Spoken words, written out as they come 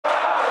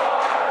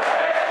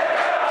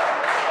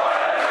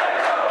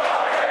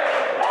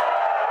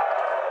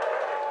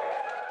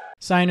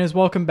Sainers,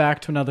 welcome back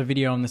to another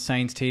video on the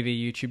Saints TV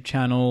YouTube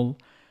channel.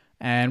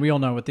 And we all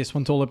know what this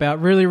one's all about.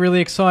 Really,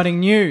 really exciting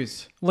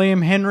news.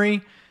 Liam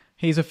Henry,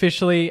 he's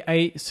officially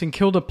a St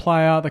Kilda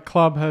player. The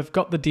club have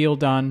got the deal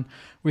done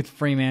with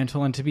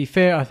Fremantle. And to be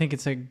fair, I think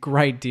it's a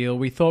great deal.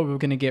 We thought we were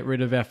going to get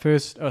rid of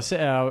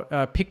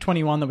our pick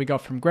 21 that we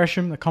got from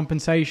Gresham, the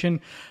compensation.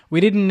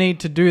 We didn't need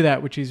to do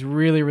that, which is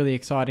really, really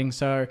exciting.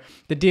 So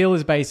the deal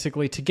is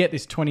basically to get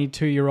this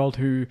 22-year-old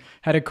who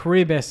had a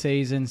career best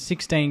season,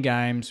 16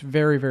 games,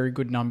 very, very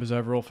good numbers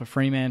overall for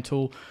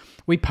Fremantle.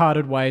 We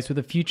parted ways with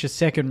a future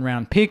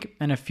second-round pick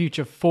and a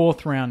future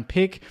fourth-round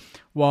pick,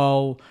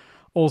 while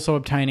also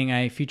obtaining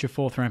a future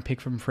fourth-round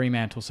pick from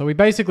Fremantle. So we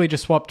basically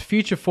just swapped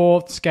future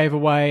fourths, gave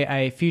away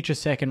a future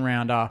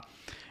second-rounder,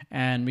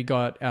 and we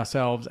got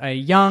ourselves a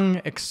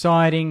young,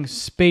 exciting,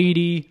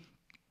 speedy,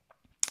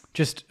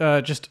 just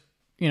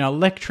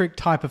electric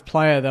type of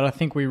player that I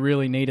think we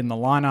really need in the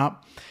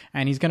lineup.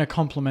 And he's going to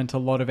complement a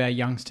lot of our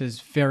youngsters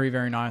very,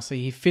 very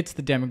nicely. He fits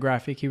the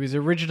demographic. He was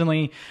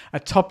originally a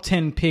top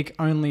 10 pick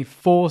only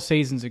 4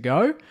 seasons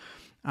ago.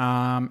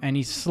 And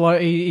he's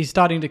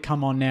starting to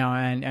come on now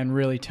and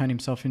really turn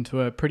himself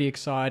into a pretty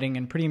exciting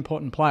and pretty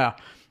important player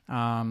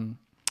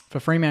for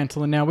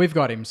Fremantle. And now we've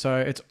got him. So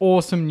it's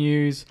awesome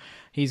news.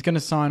 He's going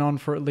to sign on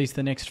for at least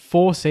the next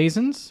 4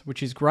 seasons,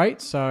 which is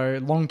great. So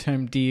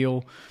long-term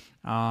deal.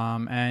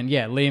 And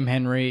yeah, Liam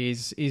Henry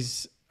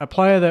is a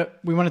player that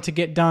we wanted to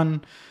get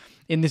done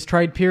in this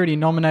trade period. He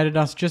nominated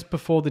us just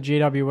before the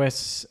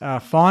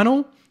GWS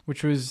final,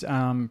 which was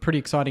pretty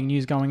exciting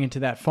news going into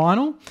that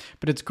final.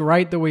 But it's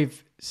great that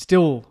we've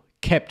still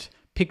kept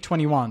pick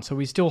 21. So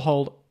we still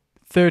hold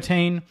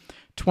 13,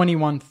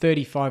 21,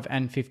 35,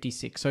 and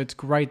 56. So it's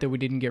great that we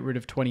didn't get rid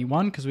of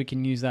 21 because we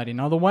can use that in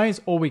other ways,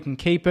 or we can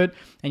keep it.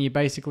 And you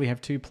basically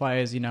have 2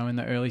 players, in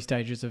the early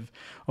stages of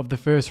the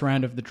first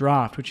round of the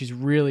draft, which is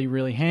really,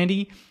 really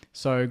handy.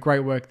 So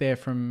great work there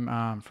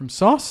from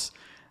Sauce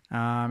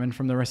and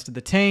from the rest of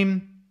the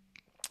team.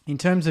 In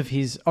terms of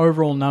his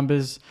overall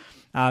numbers,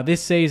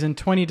 this season,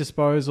 20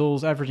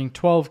 disposals, averaging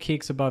 12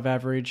 kicks above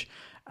average,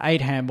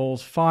 8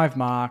 handballs, 5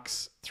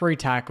 marks, 3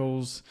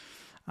 tackles,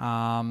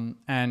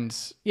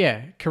 and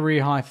yeah,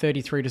 career high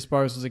 33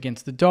 disposals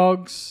against the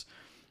Dogs,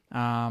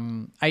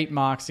 8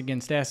 marks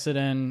against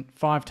Essendon,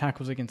 5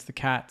 tackles against the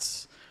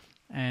Cats,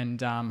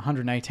 and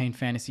 118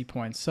 fantasy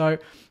points. So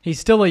he's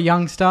still a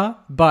youngster,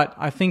 but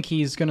I think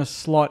he's going to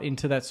slot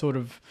into that sort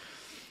of,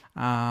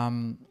 I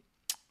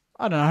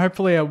don't know,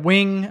 hopefully a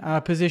wing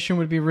position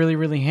would be really,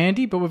 really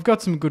handy. But we've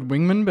got some good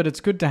wingmen, but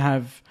it's good to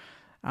have,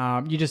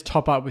 you just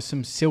top up with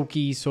some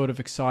silky sort of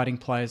exciting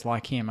players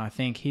like him. I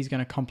think he's going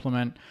to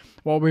complement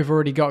what we've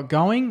already got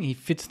going. He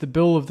fits the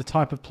bill of the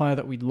type of player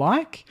that we'd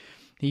like.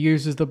 He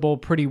uses the ball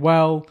pretty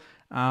well.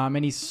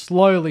 And he's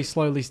slowly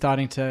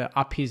starting to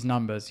up his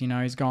numbers.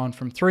 He's gone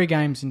from 3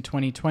 games in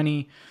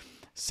 2020,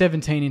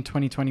 17 in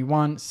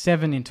 2021,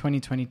 7 in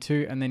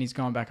 2022, and then he's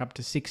gone back up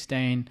to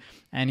 16,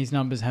 and his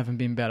numbers haven't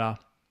been better.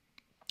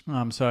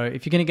 So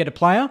if you're going to get a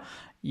player,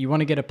 you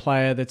want to get a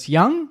player that's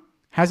young,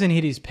 hasn't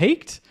hit his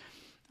peak,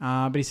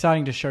 but he's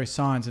starting to show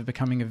signs of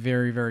becoming a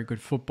very, very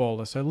good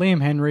footballer. So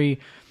Liam Henry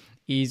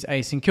is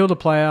a St Kilda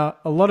player.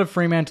 A lot of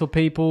Fremantle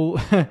people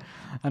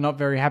are not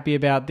very happy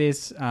about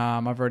this.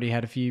 I've already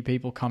had a few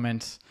people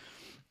comment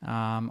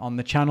on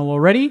the channel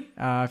already,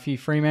 a few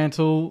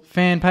Fremantle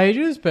fan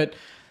pages, but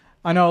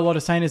I know a lot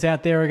of Sainers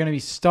out there are going to be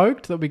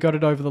stoked that we got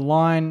it over the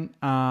line.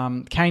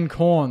 Kane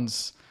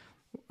Corns,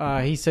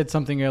 he said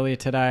something earlier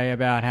today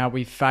about how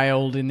we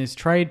failed in this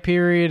trade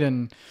period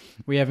and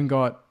we haven't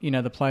got,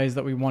 the players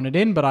that we wanted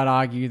in, but I'd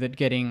argue that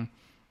getting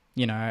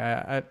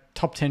a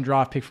top 10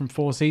 draft pick from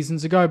 4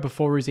 seasons ago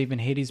before he's even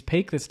hit his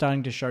peak, that's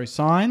starting to show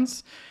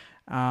signs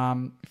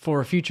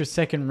for a future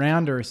second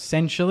rounder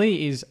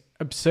essentially is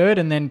absurd.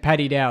 And then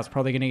Paddy Dow's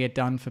probably going to get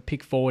done for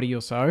pick 40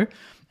 or so.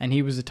 And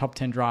he was a top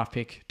 10 draft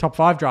pick, top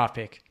 5 draft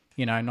pick,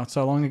 not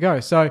so long ago.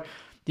 So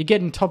you're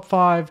getting top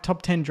 5,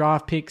 top 10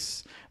 draft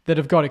picks that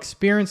have got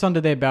experience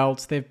under their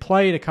belts. They've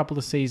played a couple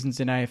of seasons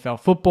in AFL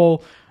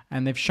football,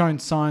 and they've shown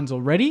signs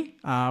already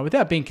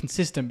without being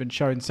consistent, but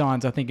shown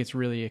signs. I think it's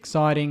really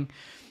exciting.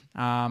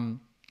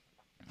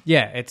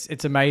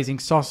 It's amazing.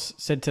 Sauce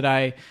said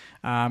today,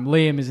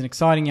 Liam is an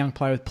exciting young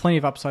player with plenty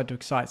of upside to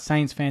excite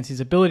Saints fans.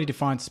 His ability to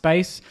find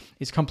space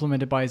is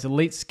complemented by his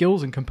elite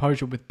skills and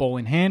composure with ball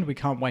in hand. We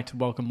can't wait to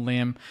welcome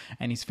Liam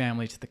and his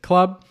family to the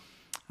club.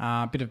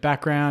 Bit of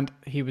background.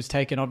 He was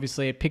taken,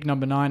 obviously, at pick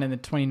number 9 in the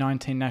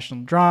 2019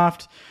 National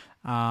Draft.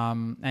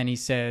 And he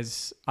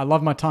says, I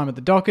love my time at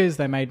the Dockers.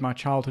 They made my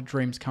childhood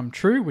dreams come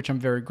true, which I'm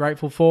very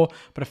grateful for,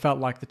 but I felt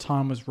like the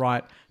time was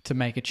right to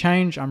make a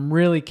change. I'm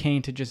really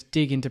keen to just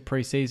dig into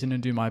preseason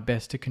and do my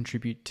best to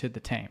contribute to the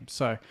team.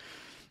 So,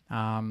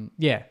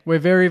 we're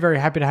very, very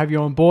happy to have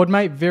you on board,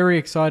 mate. Very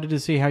excited to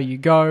see how you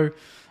go.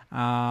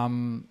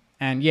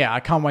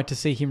 I can't wait to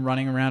see him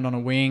running around on a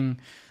wing.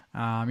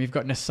 You've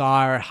got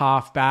Nasir at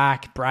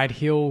halfback, Brad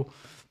Hill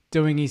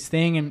doing his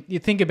thing. And you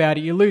think about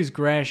it, you lose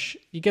Gresh,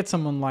 you get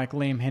someone like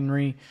Liam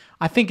Henry.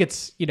 I think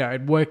it's,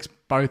 it works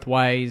both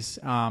ways.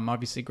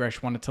 Obviously,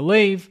 Gresh wanted to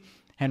leave.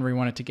 Henry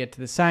wanted to get to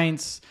the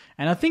Saints.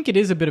 And I think it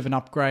is a bit of an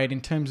upgrade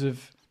in terms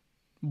of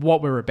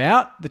what we're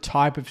about, the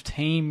type of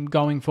team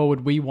going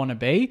forward we want to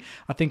be.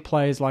 I think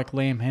players like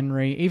Liam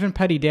Henry, even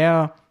Paddy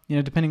Dow,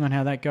 depending on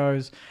how that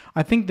goes,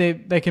 I think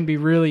they can be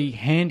really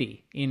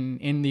handy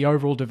in the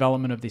overall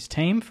development of this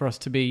team for us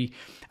to be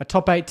a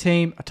top 8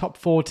 team, a top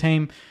 4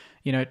 team,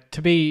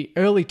 to be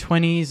early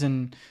 20s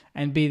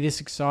and be this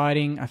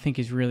exciting, I think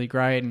is really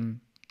great. And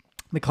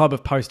the club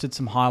have posted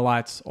some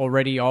highlights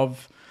already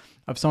of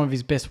some of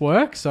his best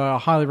work, so I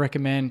highly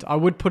recommend. I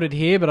would put it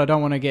here, but I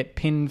don't want to get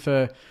pinned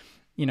for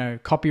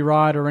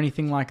copyright or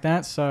anything like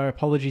that, so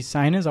apologies,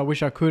 Sainers. I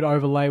wish I could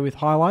overlay with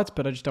highlights,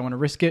 but I just don't want to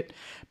risk it.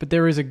 But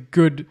there is a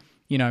good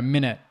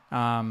minute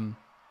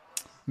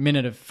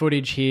of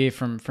footage here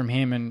from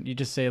him, and you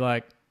just see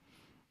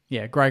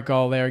great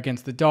goal there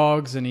against the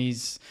Dogs, and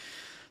he's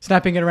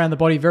snapping it around the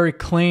body, very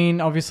clean,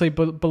 obviously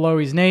below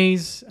his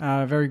knees,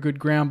 very good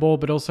ground ball,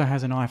 but also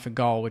has an eye for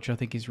goal, which I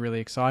think is really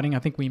exciting. I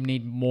think we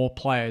need more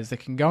players that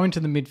can go into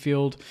the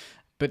midfield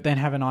but then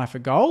have an eye for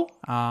goal,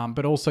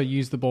 but also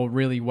use the ball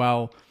really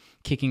well,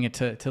 kicking it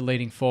to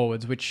leading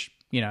forwards, which,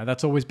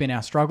 that's always been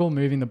our struggle,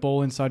 moving the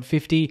ball inside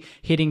 50,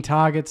 hitting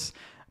targets.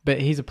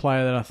 But he's a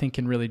player that I think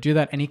can really do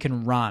that, and he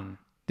can run.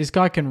 This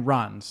guy can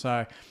run.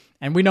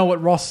 And we know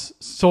what Ross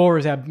saw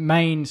as our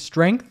main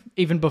strength,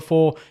 even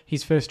before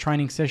his first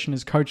training session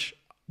as coach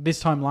this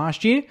time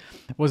last year,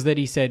 was that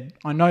he said,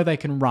 I know they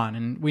can run,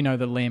 and we know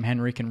that Liam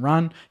Henry can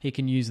run. He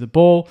can use the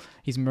ball.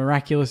 He's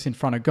miraculous in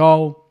front of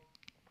goal.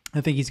 I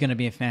think he's going to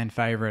be a fan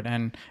favourite,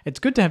 and it's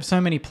good to have so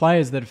many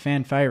players that are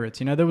fan favourites.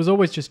 There was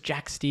always just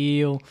Jack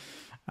Steele,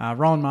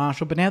 Rowan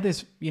Marshall, but now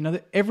there's,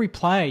 every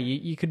player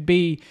you could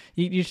be,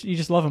 you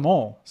just love them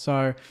all.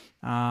 So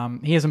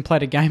he hasn't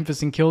played a game for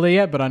St Kilda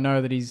yet, but I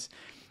know that he's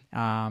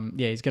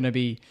going to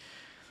be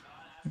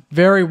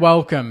very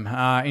welcome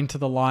into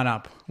the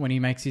lineup when he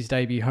makes his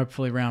debut.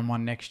 Hopefully round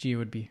 1 next year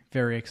would be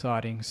very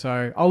exciting.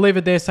 So I'll leave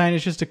it there, saying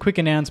it's just a quick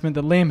announcement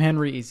that Liam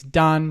Henry is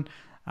done.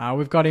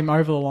 We've got him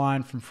over the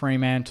line from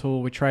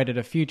Fremantle. We traded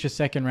a future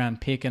second-round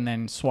pick and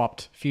then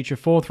swapped future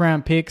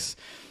fourth-round picks.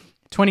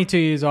 22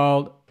 years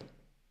old,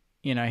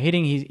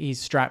 hitting his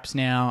straps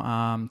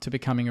now to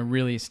becoming a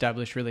really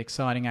established, really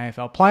exciting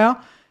AFL player.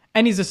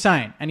 And he's a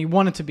Saint, and he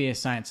wanted to be a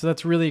Saint. So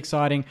that's really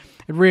exciting.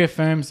 It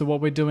reaffirms that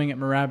what we're doing at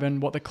Moorabbin,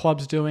 what the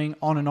club's doing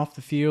on and off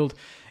the field,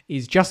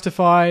 is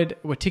justified.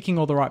 We're ticking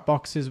all the right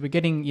boxes. We're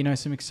getting,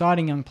 some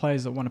exciting young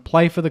players that want to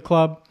play for the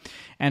club,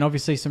 and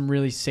obviously some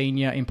really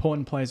senior,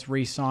 important players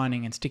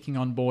re-signing and sticking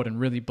on board and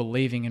really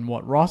believing in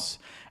what Ross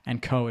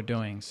and co are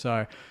doing.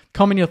 So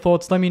comment your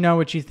thoughts. Let me know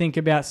what you think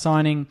about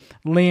signing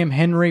Liam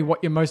Henry, what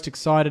you're most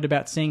excited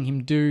about seeing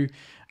him do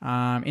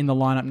in the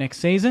lineup next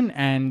season.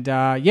 And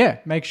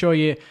make sure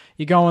you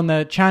go on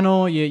the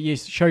channel, you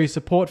show your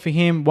support for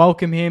him,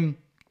 welcome him,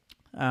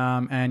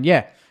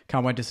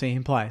 can't wait to see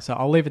him play. So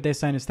I'll leave it there,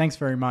 Sainers. Thanks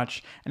very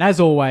much. And as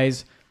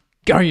always,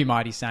 go you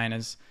mighty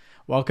Sainers.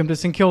 Welcome to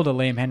St Kilda,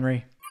 Liam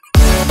Henry.